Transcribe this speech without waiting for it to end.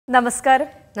നമസ്കാരം.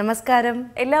 നമസ്കാരം.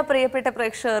 എല്ലാ പ്രിയപ്പെട്ട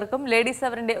പ്രേക്ഷകർക്കും ലേഡീസ്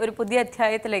അവറിന്റെ ഒരു പുതിയ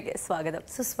അധ്യായത്തിലേക്ക് സ്വാഗതം.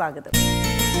 സുസ്വാഗതം.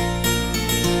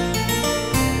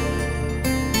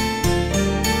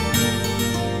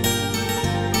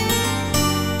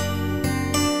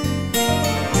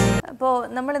 അപ്പോൾ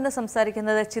നമ്മൾ ഇന്ന്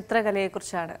സംസാരിക്കുന്നത്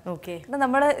ചിത്രകലയെക്കുറിച്ചാണ്.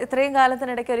 നമ്മൾ ഇത്രയും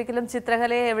കാലത്തിനിടയ്ക്ക് ഒരിക്കലും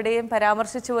ചിത്രകലയെ എവിടെയും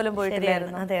പരാമർശിച്ചു പോലും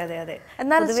പോയിട്ടില്ലായിരുന്നു.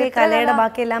 എന്നാൽ കലയുടെ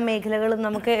ബാക്കി എല്ലാ മേഖലകളും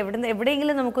നമുക്ക്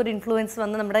എവിടെയെങ്കിലും നമുക്കൊരു ഇൻഫ്ലുവൻസ്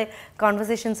വന്ന് നമ്മുടെ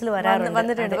കോൺവെർസേഷൻസിൽ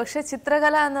വന്നിട്ടുണ്ട്. പക്ഷെ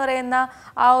ചിത്രകല എന്ന് പറയുന്ന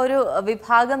ആ ഒരു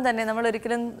വിഭാഗം തന്നെ നമ്മൾ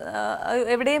ഒരിക്കലും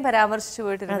എവിടെയും പരാമർശിച്ചു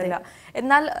പോയിട്ടിരുന്നില്ല.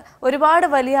 എന്നാൽ ഒരുപാട്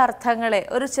വലിയ അർത്ഥങ്ങളെ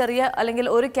ഒരു ചെറിയ അല്ലെങ്കിൽ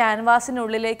ഒരു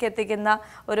ക്യാൻവാസിനുള്ളിലേക്ക് എത്തിക്കുന്ന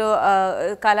ഒരു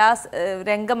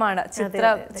രംഗമാണ്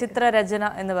ചിത്രരചന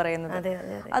എന്ന് പറയുന്നത്.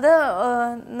 അത്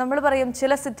നമ്മൾ പറയും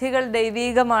ചില സിദ്ധികൾ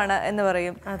ദൈവീകമാണ് എന്ന്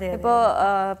പറയും. ഇപ്പോ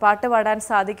പാട്ട് പാടാൻ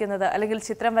സാധിക്കുന്നത് അല്ലെങ്കിൽ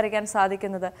ചിത്രം വരയ്ക്കാൻ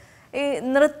സാധിക്കുന്നത്, ഈ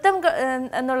നൃത്തം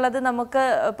എന്നുള്ളത് നമുക്ക്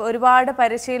ഒരുപാട്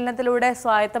പരിശീലനത്തിലൂടെ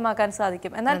സ്വായത്തമാക്കാൻ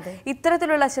സാധിക്കും. എന്നാൽ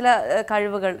ഇത്തരത്തിലുള്ള ചില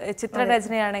കഴിവുകൾ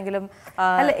ചിത്രരചനയാണെങ്കിലും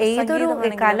ഏതൊരു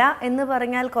കല എന്ന്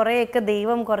പറഞ്ഞാൽ കുറെയൊക്കെ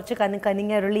ദൈവം കുറച്ച്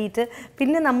കനിഞ്ഞരുളിയിട്ട്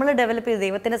പിന്നെ നമ്മൾ ഡെവലപ്പ് ചെയ്ത്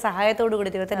ദൈവത്തിന്റെ സഹായത്തോടു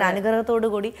കൂടി ദൈവത്തിന്റെ അനുഗ്രഹത്തോടു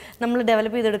കൂടി നമ്മൾ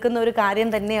ഡെവലപ്പ് ചെയ്തെടുക്കുന്ന ഒരു കാര്യം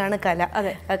തന്നെയാണ് കല.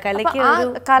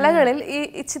 കലകളിൽ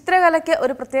ഈ ചിത്രകലയ്ക്ക്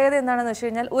ഒരു പ്രത്യേകത എന്താണെന്ന് വെച്ച്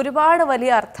കഴിഞ്ഞാൽ ഒരുപാട്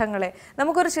വലിയ അർത്ഥങ്ങളെ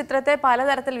നമുക്കൊരു ചിത്രത്തെ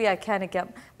പലതരത്തിൽ വ്യാഖ്യാനിക്കാം.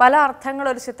 പല അർത്ഥങ്ങൾ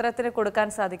ഒരു ചിത്രത്തിന് കൊടുക്കാൻ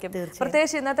സാധിക്കും.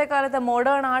 പ്രത്യേകിച്ച് ഇന്നത്തെ കാലത്ത്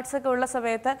മോഡേൺ ആർട്സ് ഒക്കെ ഉള്ള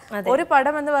സമയത്ത് ഒരു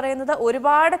പടം എന്ന് പറയുന്നത്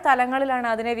ഒരുപാട് തലങ്ങളിലാണ്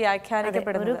അതിനെ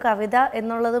വ്യാഖ്യാനിക്കപ്പെടുന്നത്. ഒരു കവിത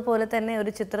എന്നുള്ളത് പോലെ തന്നെ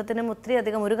ഒരു ചിത്രത്തിനും ഒത്തിരി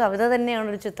അധികം ഒരു കവിത തന്നെയാണ്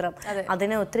ഒരു ചിത്രം.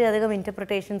 അതിന് ഒത്തിരി അധികം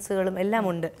ഇന്റർപ്രിട്ടേഷൻസുകളും എല്ലാം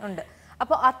ഉണ്ട്.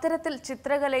 അപ്പോൾ അത്തരത്തിൽ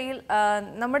ചിത്രകലയിൽ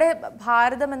നമ്മുടെ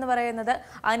ഭാരതം എന്ന് പറയുന്നത്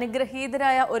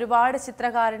അനുഗ്രഹീതരായ ഒരുപാട്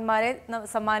ചിത്രകാരന്മാരെ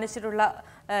സമ്മാനിച്ചിട്ടുള്ള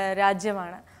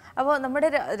രാജ്യമാണ്. അപ്പോൾ നമ്മുടെ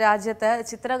രാജ്യത്ത്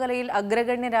ചിത്രകലയിൽ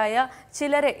അഗ്രഗണ്യരായ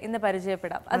ചിലരെ ഇന്ന്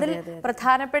പരിചയപ്പെടാം. അതിൽ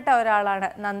പ്രധാനപ്പെട്ട ഒരാളാണ്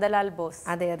നന്ദലാൽ ബോസ്.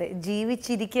 അതെ,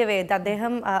 ജീവിച്ചിരിക്കവേ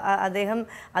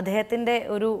അദ്ദേഹത്തിന്റെ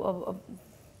ഒരു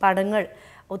പടങ്ങൾ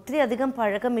ഒത്തിരി അധികം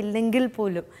പഴക്കമില്ലെങ്കിൽ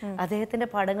പോലും അദ്ദേഹത്തിൻ്റെ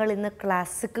പടങ്ങൾ ഇന്ന്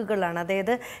ക്ലാസിക്കുകളാണ്.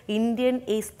 അതായത് ഇന്ത്യൻ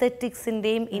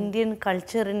എസ്തെറ്റിക്സിൻ്റെയും ഇന്ത്യൻ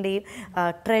കൾച്ചറിൻ്റെയും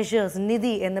ട്രഷേഴ്സ്,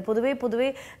 നിധി എന്ന് പൊതുവേ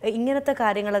ഇങ്ങനത്തെ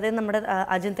കാര്യങ്ങൾ, അതായത് നമ്മുടെ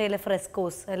അജന്തയിലെ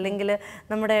ഫ്രെസ്കോസ് അല്ലെങ്കിൽ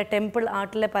നമ്മുടെ ടെമ്പിൾ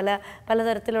ആർട്ടിലെ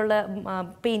പലതരത്തിലുള്ള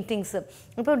പെയിൻറ്റിങ്സ്,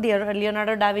 ഇപ്പോൾ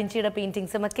ലിയോണാർഡോ ഡാവിഞ്ചിയുടെ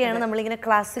പെയിൻറ്റിങ്സും ഒക്കെയാണ് നമ്മളിങ്ങനെ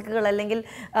ക്ലാസിക്കുകൾ അല്ലെങ്കിൽ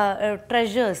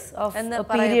ട്രഷേഴ്സ് ഓഫ്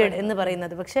പീരിയഡ് എന്ന്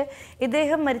പറയുന്നത്. പക്ഷേ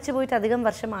ഇദ്ദേഹം മരിച്ചു പോയിട്ട് അധികം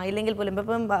വർഷം ആയില്ലെങ്കിൽ പോലും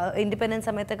ഇപ്പം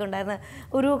ഇൻഡിപെൻഡൻസ് സമയത്തൊക്കെ ഉണ്ടായിരുന്ന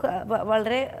ഒരു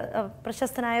വളരെ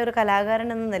പ്രശസ്തനായ ഒരു കലാകാരൻ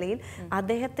എന്ന നിലയിൽ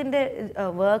അദ്ദേഹത്തിൻ്റെ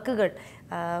വർക്കുകൾ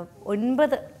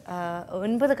 9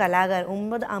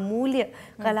 അമൂല്യ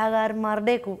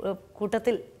കലാകാരന്മാരുടെ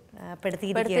കൂട്ടത്തിൽ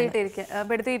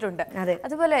പെടുത്തിയിട്ടുണ്ട്.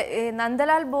 അതുപോലെ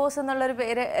നന്ദലാൽ ബോസ് എന്നുള്ളൊരു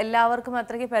പേര് എല്ലാവർക്കും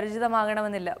അത്രയ്ക്ക്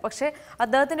പരിചിതമാകണമെന്നില്ല. പക്ഷെ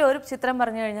അദ്ദേഹത്തിന്റെ ഒരു ചിത്രം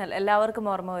പറഞ്ഞു കഴിഞ്ഞാൽ എല്ലാവർക്കും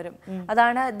ഓർമ്മ വരും.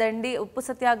 അതാണ് ദണ്ഡി ഉപ്പു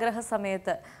സത്യാഗ്രഹ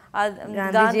സമയത്ത്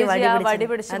ഗാന്ധിജി വടി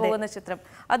പിടിച്ചു പോകുന്ന ചിത്രം.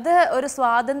 അത് ഒരു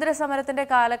സ്വാതന്ത്ര്യ സമരത്തിന്റെ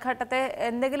കാലഘട്ടത്തെ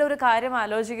എന്തെങ്കിലും ഒരു കാര്യം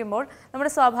ആലോചിക്കുമ്പോൾ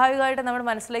നമ്മുടെ സ്വാഭാവികമായിട്ട് നമ്മുടെ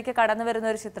മനസ്സിലേക്ക് കടന്നു വരുന്ന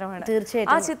ഒരു ചിത്രമാണ്.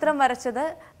 ആ ചിത്രം വരച്ചത്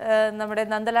നമ്മുടെ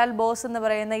നന്ദലാൽ ബോസ് എന്ന്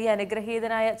പറയുന്ന ഈ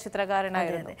അനുഗ്രഹീതനായ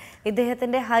ചിത്രകാരനായിരുന്നു.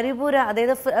 ഇദ്ദേഹത്തിന്റെ ഹരിപുര,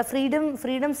 അതായത്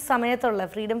ഫ്രീഡം സമയത്തുള്ള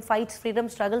ഫ്രീഡം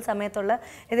സ്ട്രഗിൾ സമയത്തുള്ള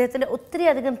ഇദ്ദേഹത്തിന്റെ ഒത്തിരി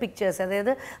അധികം പിക്ചേഴ്സ്,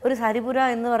 അതായത് ഒരു ഹരിപുര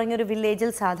എന്ന് പറഞ്ഞൊരു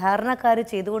വില്ലേജിൽ സാധാരണക്കാർ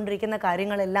ചെയ്തുകൊണ്ടിരിക്കുന്ന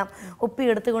കാര്യങ്ങളെല്ലാം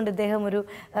ഒപ്പിയെടുത്തുകൊണ്ട് ഇദ്ദേഹം ഒരു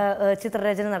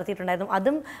ചിത്രരചന നടത്തിയിട്ടുണ്ടായിരുന്നു.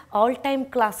 അതും ഓൾ ടൈം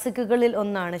ക്ലാസിക്കുകളിൽ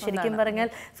ഒന്നാണ്. ശരിക്കും പറഞ്ഞാൽ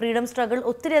ഫ്രീഡം സ്ട്രഗിൾ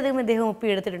ഒത്തിരി അധികം ഇദ്ദേഹം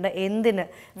ഒപ്പിയെടുത്തിട്ടുണ്ട്. എന്തിന്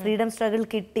ഫ്രീഡം സ്ട്രഗിൾ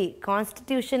കിട്ടി,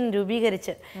 കോൺസ്റ്റിറ്റ്യൂഷൻ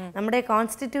രൂപീകരിച്ച് നമ്മുടെ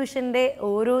കോൺസ്റ്റിറ്റ്യൂഷന്റെ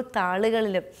ഓരോ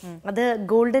താളുകളിലും അത്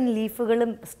ഗോൾഡൻ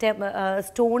ലീഫുകളും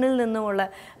സ്റ്റോണിൽ നിന്നുമുള്ള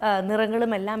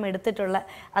നിറങ്ങളും എല്ലാം എടുത്തിട്ടുള്ള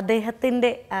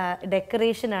അദ്ദേഹത്തിന്റെ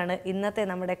ഡെക്കറേഷനാണ് ഇന്നത്തെ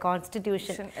നമ്മുടെ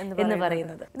കോൺസ്റ്റിറ്റ്യൂഷൻ എന്ന്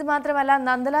പറയുന്നത്. ഇത് മാത്രമല്ല,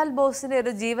 നന്ദലാൽ ബോസിന്റെ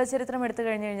ഒരു ജീവചരിത്രം എടുത്തു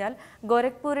കഴിഞ്ഞു കഴിഞ്ഞാൽ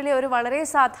ഗോരഖ്പൂരിലെ ഒരു വളരെ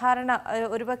സാധാരണ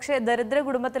ഒരുപക്ഷെ ദരിദ്ര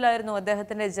കുടുംബത്തിലായിരുന്നു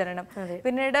അദ്ദേഹത്തിന്റെ ജനനം.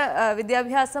 പിന്നീട്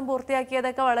വിദ്യാഭ്യാസം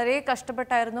പൂർത്തിയാക്കിയതൊക്കെ വളരെ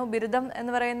കഷ്ടപ്പെട്ടായിരുന്നു. ബിരുദം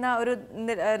എന്ന് പറയുന്ന ഒരു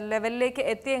ലെവലിലേക്ക്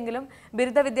എത്തിയെങ്കിലും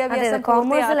ബിരുദ വിദ്യാഭ്യാസം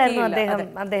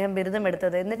അദ്ദേഹം ബിരുദം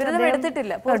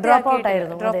എടുത്തിട്ടില്ല, ഡ്രോപ്പ്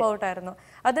ഔട്ട് ആയിരുന്നു.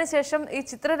 അതിനുശേഷം ഈ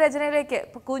ചിത്രരചനയിലേക്ക്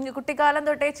കുട്ടിക്കാലം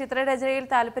തൊട്ടേ ചിത്രരചനയിൽ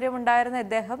താല്പര്യമുണ്ടായിരുന്ന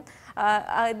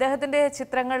ഇദ്ദേഹത്തിന്റെ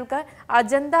ചിത്രങ്ങൾക്ക്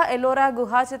അജന്ത എല്ലോറ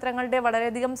ഗുഹാ ചിത്രങ്ങളുടെ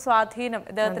വളരെയധികം സ്വാധീനം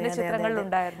ഇദ്ദേഹത്തിന്റെ ചിത്രങ്ങളിൽ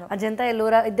ഉണ്ടായിരുന്നു. അജന്ത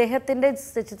എല്ലോറ ഇദ്ദേഹത്തിന്റെ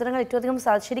ചിത്രങ്ങൾ ഏറ്റവും അധികം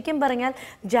ശരിക്കും പറഞ്ഞാൽ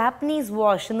ജാപ്പനീസ്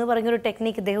വാഷ് എന്ന് പറഞ്ഞൊരു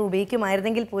ടെക്നിക്ക് ഇദ്ദേഹം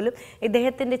ഉപയോഗിക്കുമായിരുന്നെങ്കിൽ പോലും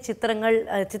ഇദ്ദേഹത്തിന്റെ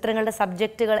ചിത്രങ്ങളുടെ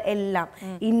സബ്ജക്റ്റുകൾ എല്ലാം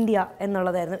ഇന്ത്യ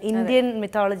എന്നുള്ളതായിരുന്നു. ഇന്ത്യൻ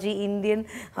മിത്തോളജി, ഇന്ത്യൻ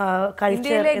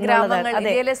കൾച്ചർ, ഗ്രാമങ്ങൾ,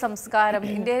 ഇന്ത്യയിലെ സംസ്കാരം,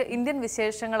 ഇന്ത്യൻ വിശേഷ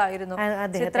വിശേഷങ്ങളായിരുന്നു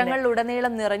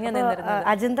ചിത്രങ്ങളിലുടനീളം നിറഞ്ഞു നിന്നിരുന്നത്.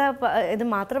 അജന്ത ഇത്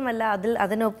മാത്രമല്ല,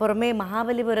 അതിനു പുറമെ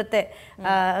മഹാബലിപുരത്തെ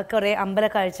കുറെ അമ്പല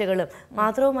കാഴ്ചകളും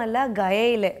മാത്രവുമല്ല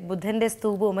ഗയയിലെ ബുദ്ധന്റെ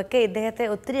സ്തൂപവും ഒക്കെ ഇദ്ദേഹത്തെ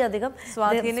ഒത്തിരി അധികം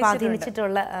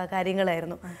സ്വാധീനിച്ചിട്ടുള്ള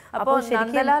കാര്യങ്ങളായിരുന്നു. അപ്പോൾ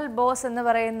നന്ദലാൽ ബോസ് എന്ന്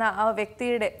പറയുന്ന ആ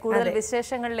വ്യക്തിയുടെ കൂടുതൽ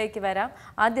വിശേഷങ്ങളിലേക്ക് വരാം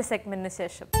ആദ്യ സെഗ്മെന്റിന്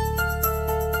ശേഷം.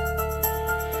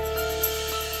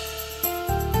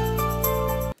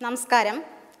 നമസ്കാരം,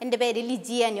 എൻ്റെ പേര്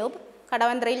ലിജി അനൂപ്.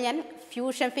 കടവന്ത്രയിൽ ഞാൻ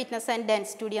fusion fitness and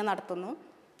dance studio നടത്തുന്നു.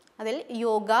 അതിൽ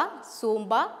യോഗ,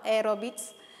 സൂംബ, എയറോബിക്സ്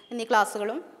എന്നീ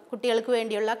ക്ലാസ്സുകളും കുട്ടികൾക്ക്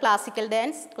വേണ്ടിയുള്ള ക്ലാസിക്കൽ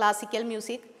ഡാൻസ്, ക്ലാസിക്കൽ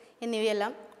മ്യൂസിക്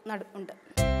എന്നിവയെല്ലാം ഉണ്ട്.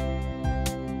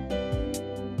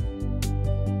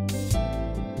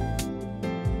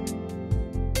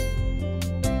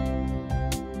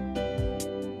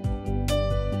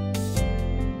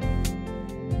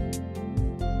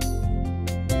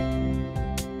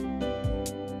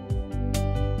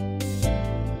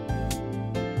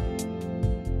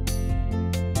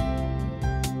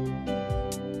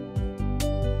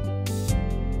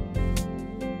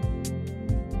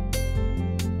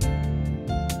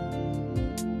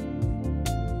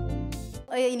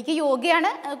 എനിക്ക് യോഗയാണ്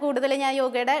കൂടുതൽ. ഞാൻ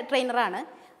യോഗയുടെ ട്രെയിനറാണ്.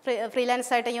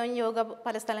 ഫ്രീലാൻസായിട്ട് ഞാൻ യോഗ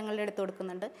പല സ്ഥലങ്ങളിൽ എടുത്തു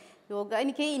കൊടുക്കുന്നുണ്ട്. യോഗ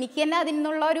എനിക്ക് തന്നെ അതിൽ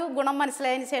നിന്നുള്ള ഒരു ഗുണം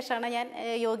മനസ്സിലായതിന് ശേഷമാണ് ഞാൻ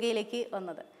യോഗയിലേക്ക്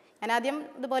വന്നത്. ഞാൻ ആദ്യം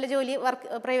ഇതുപോലെ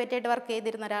പ്രൈവറ്റായിട്ട് വർക്ക്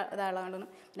ചെയ്തിരുന്ന ഒരാളാണ്.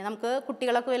 പിന്നെ നമുക്ക്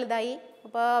കുട്ടികളൊക്കെ വലുതായി,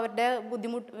 അപ്പോൾ അവരുടെ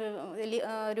ബുദ്ധിമുട്ട്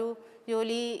ഒരു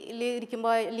ജോലിയിൽ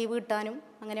ഇരിക്കുമ്പോൾ ലീവ് കിട്ടാനും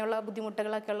അങ്ങനെയുള്ള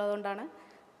ബുദ്ധിമുട്ടുകളൊക്കെ ഉള്ളതുകൊണ്ടാണ്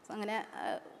അങ്ങനെ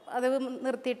അത്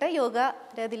നിർത്തിയിട്ട് യോഗ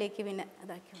ഇതിലേക്ക് പിന്നെ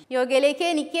ഇതാക്കി. യോഗയിലേക്ക്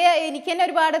എനിക്ക് തന്നെ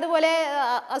ഒരുപാട് ഇതുപോലെ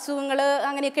അസുഖങ്ങൾ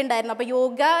അങ്ങനെയൊക്കെ ഉണ്ടായിരുന്നു. അപ്പോൾ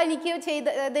യോഗ എനിക്ക്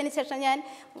ചെയ്തതിന് ശേഷം ഞാൻ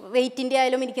വെയിറ്റിൻ്റെ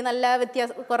ആയാലും എനിക്ക് നല്ല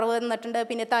കുറവ് വന്നിട്ടുണ്ട്.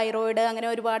 പിന്നെ തൈറോയിഡ്, അങ്ങനെ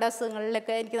ഒരുപാട്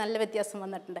അസുഖങ്ങളിലൊക്കെ എനിക്ക് നല്ല വ്യത്യാസം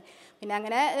വന്നിട്ടുണ്ട്. പിന്നെ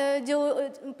അങ്ങനെ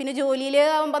പിന്നെ ജോലിയിൽ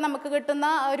ആകുമ്പോൾ നമുക്ക് കിട്ടുന്ന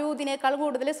ഒരു ഇതിനേക്കാൾ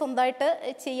കൂടുതൽ സ്വന്തമായിട്ട്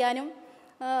ചെയ്യാനും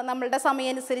നമ്മളുടെ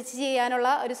സമയം അനുസരിച്ച് ചെയ്യാനുള്ള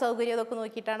ഒരു സൗകര്യം അതൊക്കെ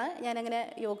നോക്കിയിട്ടാണ് ഞാനങ്ങനെ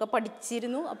യോഗ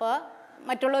പഠിച്ചിരുന്നു. അപ്പോൾ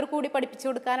മറ്റുള്ളവർ കൂടി പഠിപ്പിച്ചു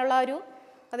കൊടുക്കാനുള്ള ഒരു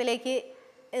അതിലേക്ക്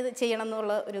ഇത് ചെയ്യണം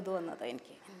എന്നുള്ള ഒരു ഇത് വന്നത്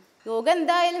എനിക്ക്. യോഗ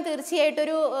എന്തായാലും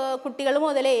തീർച്ചയായിട്ടൊരു കുട്ടികൾ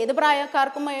മുതൽ ഏത്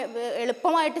പ്രായക്കാർക്കും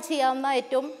എളുപ്പമായിട്ട് ചെയ്യാവുന്ന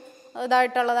ഏറ്റവും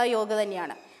ഇതായിട്ടുള്ളത് യോഗ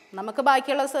തന്നെയാണ്. നമുക്ക്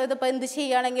ബാക്കിയുള്ള ഇതിപ്പോൾ എന്ത്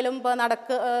ചെയ്യുകയാണെങ്കിലും ഇപ്പോൾ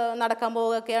നടക്കാൻ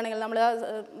പോവുകയൊക്കെ ആണെങ്കിൽ നമ്മൾ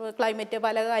ക്ലൈമറ്റ്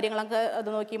പല കാര്യങ്ങളൊക്കെ അത്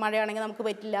നോക്കി, മഴയാണെങ്കിൽ നമുക്ക്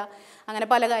പറ്റില്ല, അങ്ങനെ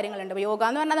പല കാര്യങ്ങളുണ്ട്. അപ്പോൾ യോഗ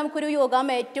എന്ന് പറഞ്ഞാൽ നമുക്കൊരു യോഗ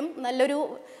മാറ്റും നല്ലൊരു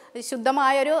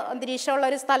ശുദ്ധമായൊരു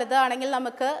അന്തരീക്ഷമുള്ളൊരു സ്ഥലത്താണെങ്കിൽ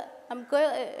നമുക്ക്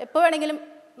എപ്പോൾ വേണമെങ്കിലും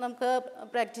നമുക്ക്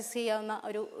പ്രാക്ടീസ് ചെയ്യാവുന്ന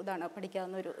ഒരു ഇതാണ്,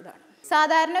 പഠിക്കാവുന്ന ഒരു ഇതാണ്.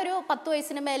 സാധാരണ ഒരു 10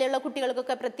 വയസ്സിന് മേലെയുള്ള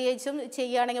കുട്ടികൾക്കൊക്കെ പ്രത്യേകിച്ചും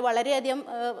ചെയ്യുകയാണെങ്കിൽ വളരെയധികം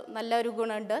നല്ലൊരു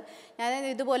ഗുണമുണ്ട്. ഞാൻ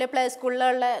ഇതുപോലെ പ്ലേ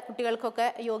സ്കൂളിലുള്ള കുട്ടികൾക്കൊക്കെ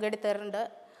യോഗ എടുത്തിട്ടുണ്ട്.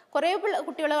 കുറേ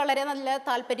കുട്ടികൾ വളരെ നല്ല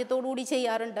താല്പര്യത്തോടു കൂടി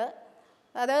ചെയ്യാറുണ്ട്.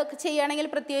 അത് ചെയ്യുകയാണെങ്കിൽ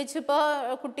പ്രത്യേകിച്ച് ഇപ്പോൾ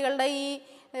കുട്ടികളുടെ ഈ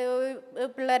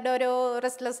പിള്ളേരുടെ ഓരോ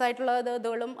റെസ്റ്റ്ലെസ് ആയിട്ടുള്ള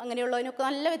ഇതുകളും അങ്ങനെയുള്ളതിനൊക്കെ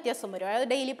നല്ല വ്യത്യാസം വരും. അത്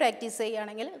ഡെയിലി പ്രാക്ടീസ്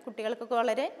ചെയ്യുകയാണെങ്കിൽ കുട്ടികൾക്കൊക്കെ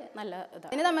വളരെ നല്ല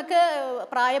ഇതാണ്. പിന്നെ നമുക്ക്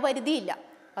പ്രായപരിധിയില്ല.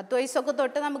 10 വയസ്സൊക്കെ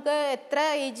തൊട്ട് നമുക്ക് എത്ര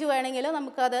ഏജ് വേണമെങ്കിലും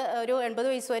നമുക്കത് ഒരു 80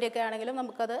 വയസ്സ് വരെയൊക്കെ ആണെങ്കിലും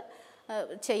നമുക്കത്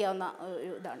ചെയ്യാവുന്ന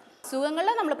ഒരു ഇതാണ്.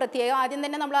 അസുഖങ്ങളിൽ നമ്മൾ പ്രത്യേകം ആദ്യം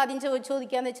തന്നെ നമ്മൾ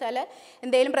ചോദിക്കുകയെന്ന് വെച്ചാൽ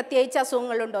എന്തെങ്കിലും പ്രത്യേകിച്ച്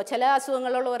അസുഖങ്ങളുണ്ടോ? ചില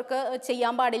അസുഖങ്ങളുള്ളവർക്ക്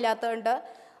ചെയ്യാൻ പാടില്ലാത്തതുണ്ട്.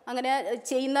 അങ്ങനെ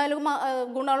ചെയ്യുന്നാലും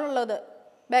ഗുണമുള്ളത്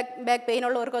ബാക്ക് പെയിൻ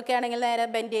ഉള്ളവർക്കൊക്കെ ആണെങ്കിൽ നേരെ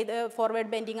ബെൻഡ് ചെയ്ത് ഫോർവേഡ്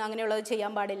ബെൻഡിങ് അങ്ങനെയുള്ളത്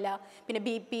ചെയ്യാൻ പാടില്ല. പിന്നെ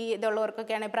BP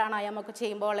ഇതുള്ളവർക്കൊക്കെ ആണെങ്കിൽ പ്രാണായാമമൊക്കെ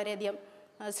ചെയ്യുമ്പോൾ വളരെയധികം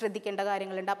ശ്രദ്ധിക്കേണ്ട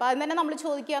കാര്യങ്ങളുണ്ട്. അപ്പോൾ അത് തന്നെ നമ്മൾ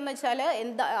ചോദിക്കുകയെന്ന് വെച്ചാൽ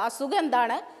അസുഖം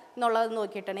എന്താണ് എന്നുള്ളത്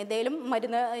നോക്കിയിട്ടാണ്. എന്തെങ്കിലും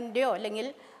മരുന്നിൻ്റെയോ അല്ലെങ്കിൽ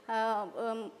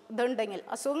ഇതുണ്ടെങ്കിൽ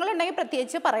അസുഖങ്ങളുണ്ടെങ്കിൽ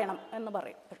പ്രത്യേകിച്ച് പറയണം എന്ന്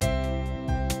പറയും.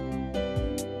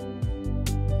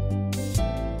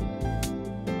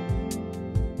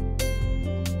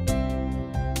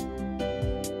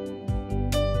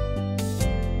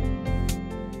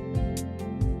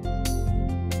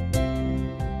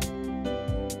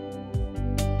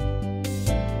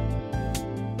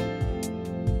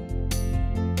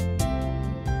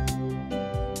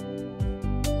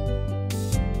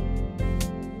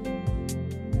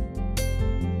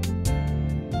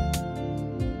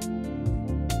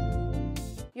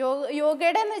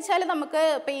 യോഗയുടെ എന്ന് വെച്ചാൽ നമുക്ക്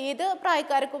ഇപ്പോൾ ഏത്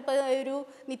പ്രായക്കാർക്കും ഇപ്പോൾ ഒരു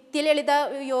നിത്യലളിത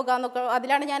യോഗ എന്നൊക്കെ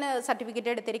അതിലാണ് ഞാൻ സർട്ടിഫിക്കറ്റ്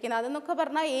എടുത്തിരിക്കുന്നത്. അതെന്നൊക്കെ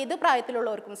പറഞ്ഞാൽ ഏത്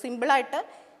പ്രായത്തിലുള്ളവർക്കും സിമ്പിളായിട്ട്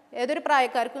ഏതൊരു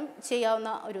പ്രായക്കാർക്കും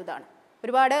ചെയ്യാവുന്ന ഒരു ഇതാണ്.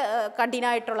 ഒരുപാട്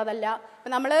കഠിനമായിട്ടുള്ളതല്ല.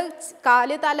 ഇപ്പം നമ്മൾ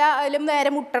തലയിലും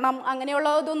നേരെ മുട്ടണം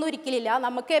അങ്ങനെയുള്ളതൊന്നും ഒരിക്കലില്ല.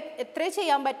 നമുക്ക് എത്ര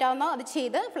ചെയ്യാൻ പറ്റാവുന്ന അത്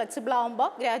ചെയ്ത് ഫ്ലെക്സിബിൾ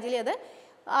ആകുമ്പോൾ ഗ്രാജുവലി അത്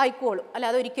ആയിക്കോളും.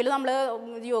 അല്ലാതെ ഒരിക്കലും നമ്മൾ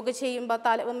യോഗ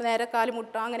ചെയ്യുമ്പോൾ നേരെ കാല്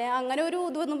മുട്ട അങ്ങനെ ഒരു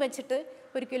ഇതൊന്നും വെച്ചിട്ട്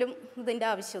ഒരിക്കലും ഇതിൻ്റെ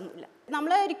ആവശ്യമൊന്നുമില്ല.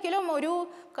 നമ്മൾ ഒരിക്കലും ഒരു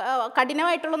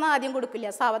കഠിനമായിട്ടുള്ളൊന്നും ആദ്യം കൊടുക്കില്ല.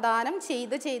 സാവധാനം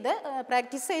ചെയ്ത്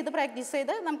പ്രാക്ടീസ്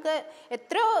ചെയ്ത് നമുക്ക്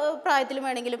എത്ര പ്രായത്തിലും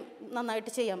വേണമെങ്കിലും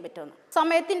നന്നായിട്ട് ചെയ്യാൻ പറ്റുമെന്ന്.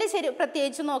 സമയത്തിൻ്റെ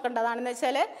പ്രത്യേകിച്ച് നോക്കേണ്ടതാണെന്ന്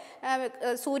വെച്ചാൽ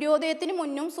സൂര്യോദയത്തിന്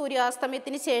മുന്നും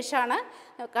സൂര്യാസ്തമയത്തിന് ശേഷമാണ്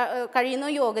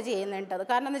കഴിയുന്ന യോഗ ചെയ്യുന്നുണ്ടത്.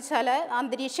 കാരണം എന്ന് വെച്ചാൽ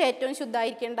അന്തരീക്ഷം ഏറ്റവും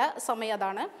ശുദ്ധമായിരിക്കേണ്ട സമയം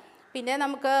അതാണ്. പിന്നെ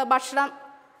നമുക്ക്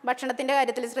ഭക്ഷണത്തിൻ്റെ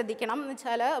കാര്യത്തിൽ ശ്രദ്ധിക്കണം. എന്ന്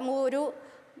വെച്ചാൽ ഒരു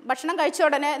ഭക്ഷണം കഴിച്ച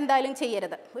ഉടനെ എന്തായാലും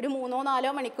ചെയ്യരുത്. ഒരു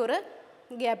 3-4 മണിക്കൂർ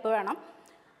ഗ്യാപ്പ് വേണം.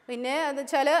 പിന്നെ എന്ന്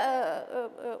വെച്ചാൽ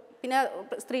പിന്നെ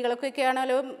സ്ത്രീകൾക്കൊക്കെ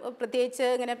ആണെങ്കിലും പ്രത്യേകിച്ച്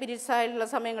ഇങ്ങനെ പീരീഡ്സ് ആയിട്ടുള്ള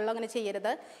സമയങ്ങളിൽ അങ്ങനെ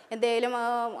ചെയ്യരുത്. എന്തെങ്കിലും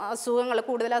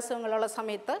കൂടുതൽ അസുഖങ്ങളുള്ള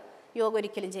സമയത്ത് യോഗ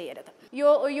ഒരിക്കലും ചെയ്യരുത്.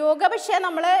 യോഗ പക്ഷേ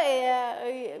നമ്മൾ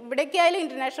ഇവിടേക്ക് ആയാലും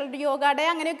ഇൻ്റർനാഷണൽ യോഗ ഡേ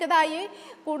അങ്ങനെയൊക്കെ ഇതായി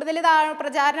കൂടുതൽ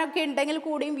പ്രചാരണമൊക്കെ ഉണ്ടെങ്കിൽ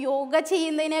കൂടിയും യോഗ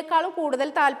ചെയ്യുന്നതിനേക്കാളും കൂടുതൽ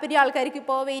താല്പര്യം ആൾക്കാർക്ക്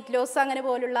ഇപ്പോൾ വെയിറ്റ് ലോസ് അങ്ങനെ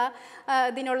പോലുള്ള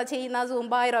ഇതിനുള്ള ചെയ്യുന്ന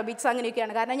സൂംബ എറോബിക്സ്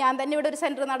അങ്ങനെയൊക്കെയാണ്. കാരണം ഞാൻ തന്നെ ഇവിടെ ഒരു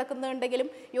സെൻറ്റർ നടക്കുന്നുണ്ടെങ്കിലും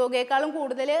യോഗയെക്കാളും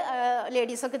കൂടുതൽ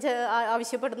ലേഡീസൊക്കെ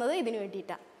ആവശ്യപ്പെടുന്നത് ഇതിന്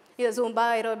വേണ്ടിയിട്ടാണ്. ഇത് സൂംബ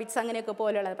എറോബിക്സ് അങ്ങനെയൊക്കെ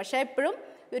പോലുള്ളത്. പക്ഷേ എപ്പോഴും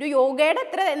ഒരു യോഗയുടെ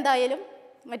അത്ര എന്തായാലും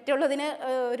മറ്റുള്ളതിന്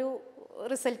ഒരു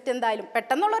റിസൾട്ട് എന്തായാലും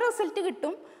പെട്ടെന്നുള്ള റിസൾട്ട്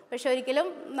കിട്ടും. പക്ഷെ ഒരിക്കലും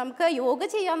നമുക്ക് യോഗ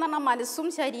ചെയ്യാന്ന് പറഞ്ഞാൽ മനസ്സും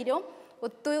ശരീരവും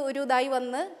ഒരു ഇതായി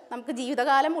വന്ന് നമുക്ക്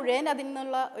ജീവിതകാലം മുഴുവൻ അതിൽ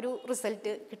നിന്നുള്ള ഒരു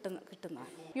റിസൾട്ട്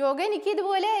കിട്ടുന്നതാണ്. യോഗ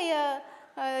എനിക്കിതുപോലെ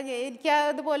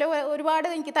ഒരുപാട്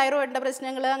എനിക്ക് തൈറോയിഡിൻ്റെ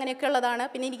പ്രശ്നങ്ങൾ അങ്ങനെയൊക്കെ ഉള്ളതാണ്.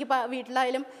 പിന്നെ എനിക്ക്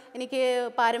വീട്ടിലായാലും എനിക്ക്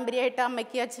പാരമ്പര്യമായിട്ട്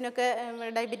അമ്മയ്ക്ക് അച്ഛനൊക്കെ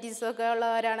ഡയബറ്റീസൊക്കെ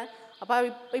ഉള്ളവരാണ്. അപ്പോൾ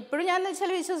ഇപ്പോഴും ഞാൻ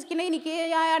വെച്ചാൽ വിശ്വസിക്കുന്നത് എനിക്ക്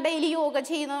ഡെയിലി യോഗ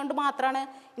ചെയ്യുന്നതുകൊണ്ട് മാത്രമാണ്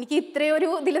എനിക്ക് ഇത്രയും ഒരു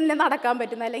ഇതിൽ നിന്ന് നടക്കാൻ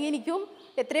പറ്റുന്നത്. അല്ലെങ്കിൽ എനിക്കും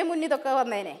എത്രയും മുന്നേ ഇതൊക്കെ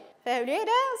വന്നേനെ.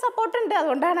 ഫാമിലിയുടെ സപ്പോർട്ടുണ്ട്.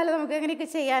 അതുകൊണ്ടാണല്ലോ നമുക്ക് അങ്ങനെയൊക്കെ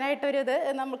ചെയ്യാനായിട്ടൊരിത്.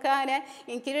 നമുക്ക് അങ്ങനെ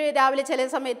എനിക്ക് രാവിലെ ചില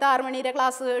സമയത്ത് 6 മണിയുടെ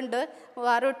ക്ലാസ് ഉണ്ട്,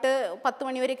 6 തൊട്ട് 10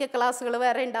 മണി വരെയൊക്കെ ക്ലാസ്സുകൾ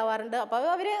വേറെ ഉണ്ടാവാറുണ്ട്. അപ്പോൾ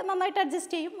അവർ നന്നായിട്ട്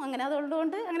അഡ്ജസ്റ്റ് ചെയ്യും. അങ്ങനെ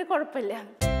അതുകൊണ്ട് അങ്ങനെ കുഴപ്പമില്ല.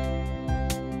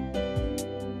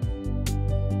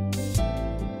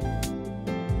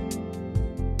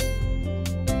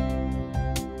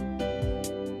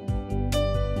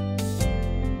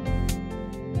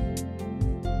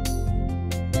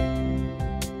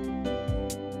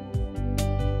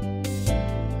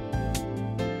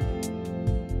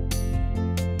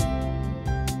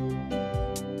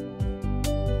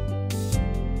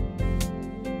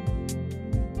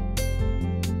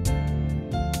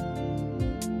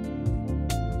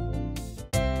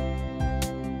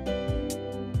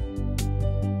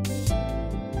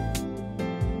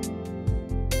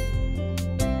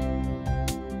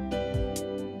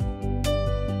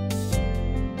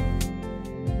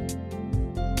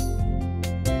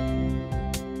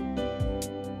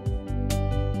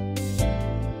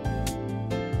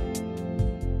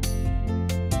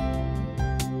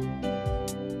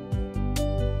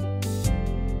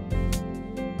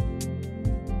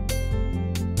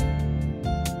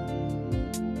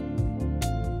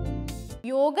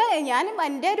 യോഗ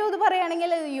എൻ്റെ ഒരു ഇത്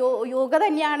പറയുകയാണെങ്കിൽ യോഗ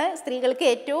തന്നെയാണ് സ്ത്രീകൾക്ക്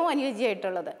ഏറ്റവും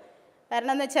അനുയോജ്യമായിട്ടുള്ളത്.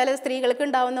 കാരണം എന്ന് വെച്ചാൽ സ്ത്രീകൾക്ക്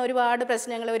ഉണ്ടാകുന്ന ഒരുപാട്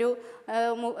പ്രശ്നങ്ങൾ ഒരു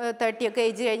 30 ഒക്കെ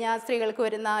ഏജ് കഴിഞ്ഞാൽ സ്ത്രീകൾക്ക്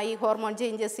വരുന്ന ഈ ഹോർമോൺ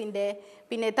ചേഞ്ചസിൻ്റെ,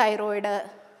 പിന്നെ തൈറോയിഡ്,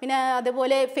 പിന്നെ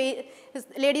അതുപോലെ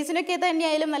ലേഡീസിനൊക്കെ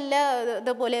തന്നെയായാലും നല്ല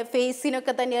ഇതുപോലെ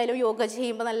ഫേസിനൊക്കെ തന്നെയായാലും യോഗ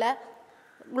ചെയ്യുമ്പോൾ നല്ല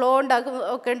ഗ്ലോ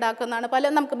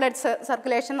ഉണ്ടാക്കുന്നതാണ്. നമുക്ക് ബ്ലഡ്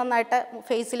സർക്കുലേഷൻ നന്നായിട്ട്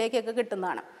ഫേസിലേക്കൊക്കെ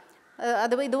കിട്ടുന്നതാണ്.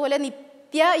 ഇതുപോലെ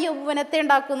യൗവനത്തെ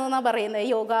ഉണ്ടാക്കുന്നു എന്നാണ് പറയുന്നത്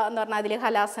യോഗ എന്ന് പറഞ്ഞാൽ. അതിൽ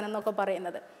ഹലാസനം എന്നൊക്കെ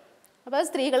പറയുന്നത്. അപ്പോൾ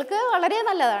സ്ത്രീകൾക്ക് വളരെ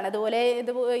നല്ലതാണ്. ഇതുപോലെ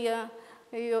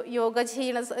യോഗ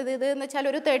ചെയ്യണ എന്ന് വെച്ചാൽ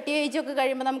ഒരു 30 ഏജൊക്കെ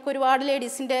കഴിയുമ്പോൾ നമുക്ക് ഒരുപാട്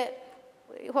ലേഡീസിൻ്റെ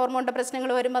ഹോർമോണിൻ്റെ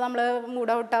പ്രശ്നങ്ങൾ വരുമ്പോൾ നമ്മൾ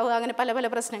മൂഡ് ഔട്ടാവുക, അങ്ങനെ പല പല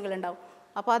പ്രശ്നങ്ങളുണ്ടാവും.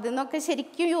 അപ്പോൾ അതിൽ നിന്നൊക്കെ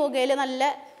ശരിക്കും യോഗയിൽ നല്ല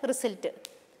റിസൾട്ട്.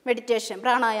 മെഡിറ്റേഷൻ,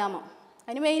 പ്രാണായാമം,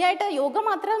 അതിന് മെയിനായിട്ട് യോഗ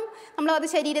മാത്രം നമ്മളത്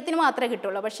ശരീരത്തിന് മാത്രമേ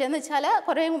കിട്ടുള്ളൂ. പക്ഷേ എന്ന് വെച്ചാൽ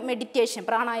കുറേ മെഡിറ്റേഷൻ,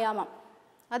 പ്രാണായാമം,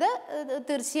 അത്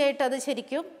തീർച്ചയായിട്ടും അത്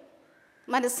ശരിക്കും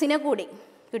മനസ്സിനെ കൂടി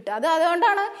കിട്ടും.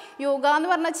 അതുകൊണ്ടാണ് യോഗ എന്ന്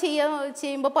പറഞ്ഞാൽ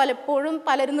ചെയ്യുമ്പോൾ പലപ്പോഴും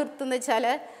പലരും നിർത്തുന്നത് വെച്ചാൽ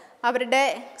അവരുടെ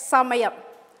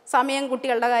സമയം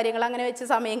കുട്ടികളുടെ കാര്യങ്ങൾ അങ്ങനെ വെച്ച്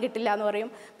സമയം കിട്ടില്ല എന്ന് പറയും.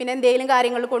 പിന്നെ എന്തെങ്കിലും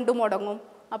കാര്യങ്ങൾ കൊണ്ട് മുടങ്ങും.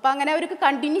 അപ്പോൾ അങ്ങനെ അവർക്ക്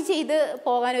കണ്ടിന്യൂ ചെയ്ത്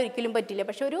പോകാൻ ഒരിക്കലും പറ്റില്ല.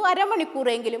 പക്ഷെ ഒരു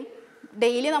അരമണിക്കൂറെങ്കിലും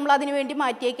ഡെയിലി നമ്മൾ അതിന് വേണ്ടി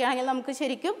മാറ്റിയേക്കുകയാണെങ്കിൽ നമുക്ക്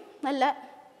ശരിക്കും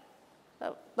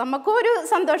നമുക്കും ഒരു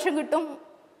സന്തോഷം കിട്ടും.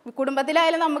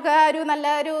 കുടുംബത്തിലായാലും നമുക്ക് ആ ഒരു നല്ല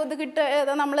ഒരു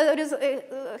ഇത് നമ്മൾ ഒരു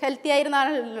ഹെൽത്തി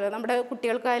ആയിരുന്നാണല്ലോ നമ്മുടെ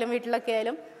കുട്ടികൾക്കായാലും വീട്ടിലൊക്കെ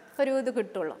ആയാലും ഒരു ഇത്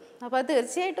കിട്ടുള്ളൂ. അപ്പോൾ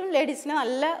തീർച്ചയായിട്ടും ലേഡീസിന്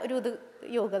നല്ല ഒരു ഇത്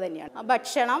യോഗ തന്നെയാണ്.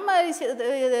 ഭക്ഷണം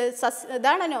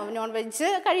ഇതാണ് നോൺ വെജ്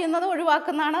കഴിയുന്നത്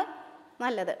ഒഴിവാക്കുന്നതാണ്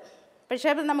നല്ലത്.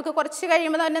 പക്ഷേ നമുക്ക് കുറച്ച്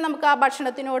കഴിയുമ്പോൾ തന്നെ നമുക്ക് ആ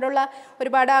ഭക്ഷണത്തിനോടുള്ള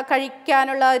ഒരുപാട്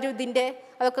കഴിക്കാനുള്ള ഒരു ഇതിൻ്റെ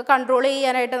അതൊക്കെ കൺട്രോൾ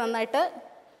ചെയ്യാനായിട്ട് നന്നായിട്ട്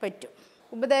പറ്റും.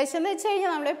 ഉപദേശം എന്ന് വെച്ച്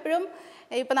കഴിഞ്ഞാൽ നമ്മളെപ്പോഴും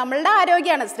ഇപ്പം നമ്മളുടെ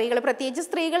ആരോഗ്യമാണ് സ്ത്രീകൾ, പ്രത്യേകിച്ച്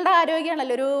സ്ത്രീകളുടെ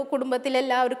ആരോഗ്യമാണല്ലോ ഒരു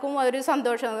കുടുംബത്തിലെല്ലാവർക്കും ഒരു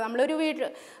സന്തോഷം. നമ്മളൊരു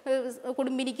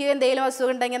കുടുംബിനിക്ക് എന്തെങ്കിലും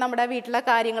അസുഖം ഉണ്ടെങ്കിൽ നമ്മുടെ വീട്ടിലെ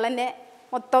കാര്യങ്ങൾ തന്നെ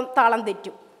മൊത്തം താളം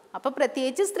തെറ്റും. അപ്പോൾ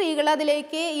പ്രത്യേകിച്ച് സ്ത്രീകൾ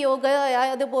അതിലേക്ക് യോഗ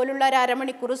അതുപോലുള്ള ഒരു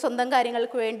അരമണിക്കൂർ സ്വന്തം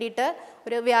കാര്യങ്ങൾക്ക് വേണ്ടിയിട്ട്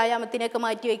ഒരു വ്യായാമത്തിനൊക്കെ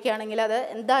മാറ്റി വയ്ക്കുകയാണെങ്കിൽ അത്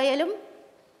എന്തായാലും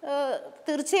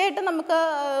തീർച്ചയായിട്ടും നമുക്ക്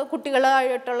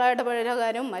കുട്ടികളായിട്ടുള്ള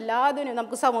ഇടപഴകാനും എല്ലാത്തിനും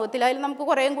നമുക്ക് സമൂഹത്തിലായാലും നമുക്ക്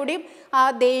കുറേയും കൂടി ആ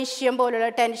ദേഷ്യം പോലുള്ള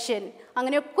ടെൻഷൻ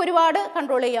അങ്ങനെയൊക്കെ ഒരുപാട്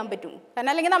കൺട്രോൾ ചെയ്യാൻ പറ്റും.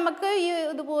 കാരണം അല്ലെങ്കിൽ നമുക്ക് ഈ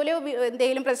ഇതുപോലെ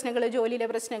എന്തെങ്കിലും പ്രശ്നങ്ങൾ, ജോലിയിലെ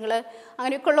പ്രശ്നങ്ങൾ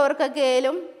അങ്ങനെയൊക്കെ ഉള്ളവർക്കൊക്കെ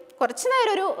ആയാലും കുറച്ച്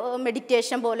നേരം ഒരു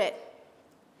മെഡിറ്റേഷൻ പോലെ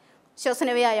ശ്വസന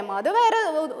വ്യായാമം, അത്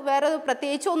വേറെ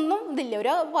പ്രത്യേകിച്ച് ഒന്നും ഇതില്ല.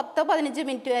 ഒരു 10-15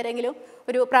 മിനിറ്റ് വരെങ്കിലും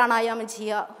ഒരു പ്രാണായാമം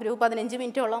ചെയ്യുക, ഒരു 15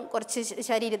 മിനിറ്റോളം കുറച്ച്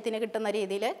ശരീരത്തിന് കിട്ടുന്ന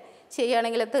രീതിയിൽ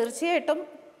ചെയ്യുകയാണെങ്കിൽ തീർച്ചയായിട്ടും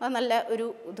അത് നല്ല ഒരു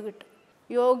ഇത് കിട്ടും.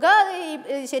 യോഗ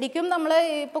ശരിക്കും നമ്മൾ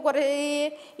ഇപ്പോൾ കുറേ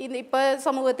ഇപ്പോൾ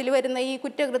സമൂഹത്തിൽ വരുന്ന ഈ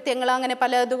കുറ്റകൃത്യങ്ങൾ അങ്ങനെ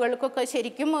പല ഇതുകൾക്കൊക്കെ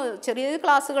ശരിക്കും ചെറിയ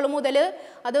ക്ലാസ്സുകൾ മുതൽ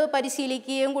അത്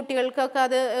പരിശീലിക്കുകയും കുട്ടികൾക്കൊക്കെ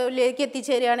അതിലേക്ക്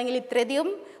എത്തിച്ചേരുകയാണെങ്കിൽ ഇത്രയധികം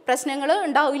പ്രശ്നങ്ങൾ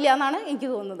ഉണ്ടാവില്ല എന്നാണ് എനിക്ക്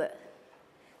തോന്നുന്നത്.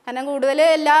 കാരണം കൂടുതൽ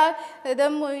എല്ലാ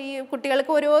ഇതും ഈ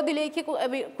കുട്ടികൾക്ക് ഓരോ ഇതിലേക്ക്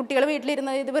കുട്ടികൾ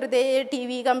വീട്ടിലിരുന്ന് ഇത് വെറുതെ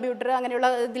TV, കമ്പ്യൂട്ടർ അങ്ങനെയുള്ള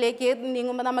ഇതിലേക്ക്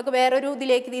നീങ്ങുമ്പോൾ നമുക്ക് വേറൊരു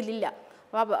ഇതിലേക്ക് ഇതില്ല.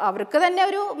 അപ്പോൾ അവർക്ക് തന്നെ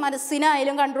ഒരു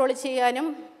മനസ്സിനായാലും കൺട്രോൾ ചെയ്യാനും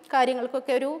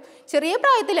കാര്യങ്ങൾക്കൊക്കെ ഒരു ചെറിയ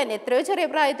പ്രായത്തിൽ തന്നെ, എത്രയോ ചെറിയ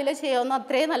പ്രായത്തിൽ ചെയ്യാവുന്ന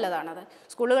അത്രയും നല്ലതാണത്.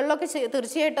 സ്കൂളുകളിലൊക്കെ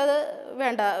തീർച്ചയായിട്ടും അത്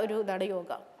വേണ്ട ഒരു ഇതാണ്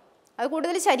യോഗ. അത്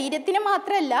കൂടുതൽ ശരീരത്തിന്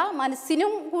മാത്രമല്ല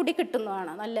മനസ്സിനും കൂടി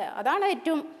കിട്ടുന്നതാണ് നല്ല. അതാണ്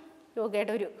ഏറ്റവും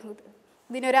യോഗയുടെ ഒരു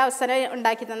ഇതിനൊരവസരം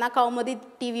ഉണ്ടാക്കി തന്ന കൗമുദി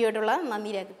TV യോടുള്ള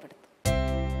നന്ദി രേഖപ്പെടുത്തും.